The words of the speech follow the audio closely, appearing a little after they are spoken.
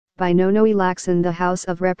By no election, the House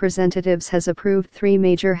of Representatives has approved 3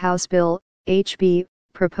 major House Bill, HB,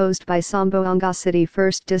 proposed by Zamboanga City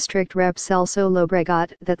 1st District Rep Celso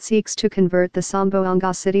Lobregat that seeks to convert the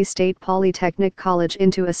Zamboanga City State Polytechnic College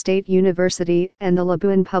into a state university and the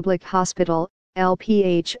Labuan Public Hospital,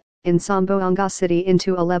 LPH, in Zamboanga City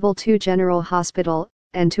into a Level 2 General Hospital,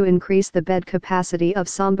 and to increase the bed capacity of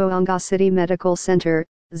Zamboanga City Medical Center,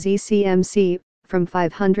 ZCMC, from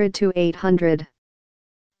 500 to 800.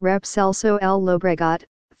 Rep Celso L. Lobregat,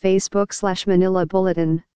 Facebook/Manila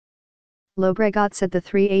Bulletin. Lobregat said the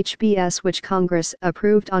 3 HBS which Congress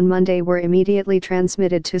approved on Monday were immediately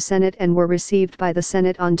transmitted to Senate and were received by the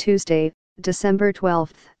Senate on Tuesday, December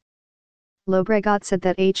 12. Lobregat said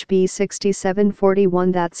that HB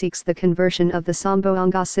 6741 that seeks the conversion of the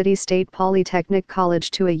Zamboanga City State Polytechnic College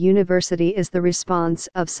to a university is the response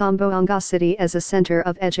of Zamboanga City as a center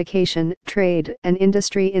of education, trade and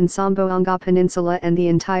industry in Zamboanga Peninsula and the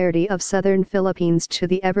entirety of southern Philippines to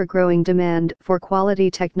the ever-growing demand for quality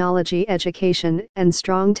technology education and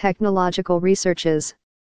strong technological researches.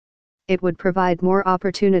 It would provide more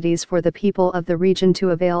opportunities for the people of the region to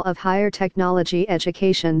avail of higher technology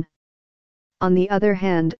education. On the other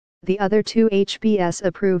hand, the other 2 HBS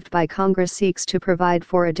approved by Congress seeks to provide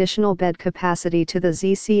for additional bed capacity to the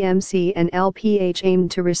ZCMC and LPH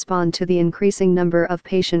aimed to respond to the increasing number of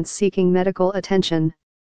patients seeking medical attention.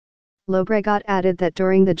 Lobregat added that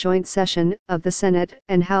during the joint session of the Senate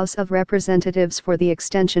and House of Representatives for the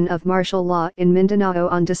extension of martial law in Mindanao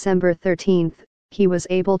on December 13, he was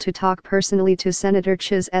able to talk personally to Senator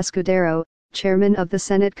Chiz Escudero, Chairman of the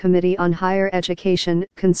Senate Committee on Higher Education,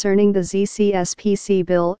 concerning the ZCSPC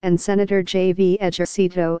bill, and Senator J.V.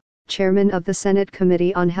 Ejercito, Chairman of the Senate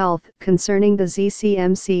Committee on Health, concerning the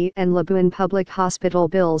ZCMC and Labuan Public Hospital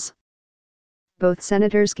bills. Both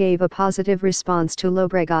senators gave a positive response to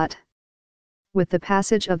Lobregat. With the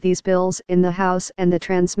passage of these bills in the House and the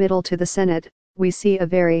transmittal to the Senate, we see a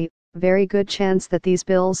very, very good chance that these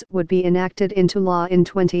bills would be enacted into law in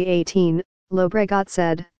 2018, Lobregat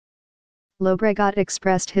said. Lobregat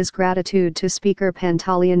expressed his gratitude to Speaker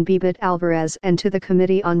Pantaleon Bibit Alvarez and to the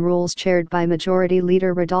Committee on Rules chaired by Majority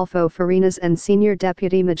Leader Rodolfo Farinas and Senior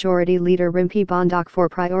Deputy Majority Leader Rimpy Bondoc for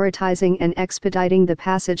prioritizing and expediting the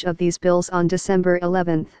passage of these bills on December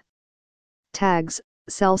 11. Tags,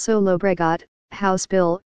 Celso Lobregat, House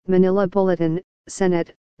Bill, Manila Bulletin,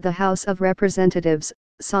 Senate, the House of Representatives,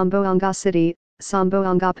 Zamboanga City,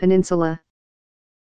 Zamboanga Peninsula.